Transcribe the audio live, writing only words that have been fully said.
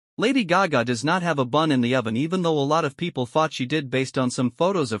Lady Gaga does not have a bun in the oven, even though a lot of people thought she did based on some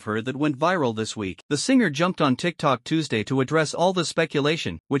photos of her that went viral this week. The singer jumped on TikTok Tuesday to address all the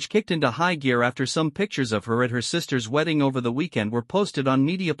speculation, which kicked into high gear after some pictures of her at her sister's wedding over the weekend were posted on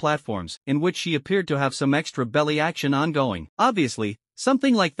media platforms, in which she appeared to have some extra belly action ongoing. Obviously,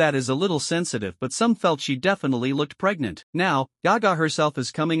 something like that is a little sensitive, but some felt she definitely looked pregnant. Now, Gaga herself is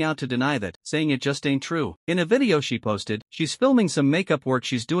coming out to deny that, saying it just ain't true. In a video she posted, she's filming some makeup work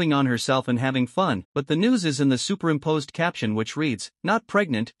she's doing on herself and having fun, but the news is in the superimposed caption, which reads, "Not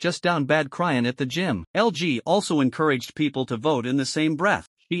pregnant, just down bad crying at the gym." LG also encouraged people to vote in the same breath.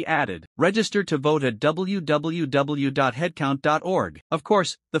 He added, "Register to vote at www.headcount.org. Of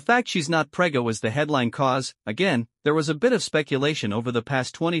course, the fact she's not preggo was the headline cause. Again, there was a bit of speculation over the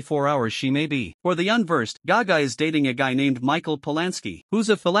past 24 hours she may be. For the unversed, Gaga is dating a guy named Michael Polanski, who's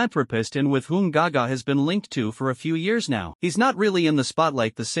a philanthropist and with whom Gaga has been linked to for a few years now. He's not really in the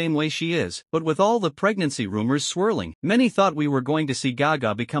spotlight the same way she is, but with all the pregnancy rumors swirling, many thought we were going to see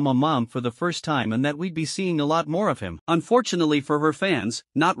Gaga become a mom for the first time and that we'd be seeing a lot more of him. Unfortunately for her fans,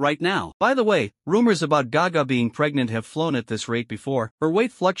 not right now. By the way, rumors about Gaga being pregnant have flown at this rate before. Her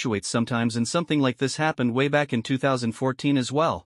weight fluctuates sometimes, and something like this happened way back in 2014 as well.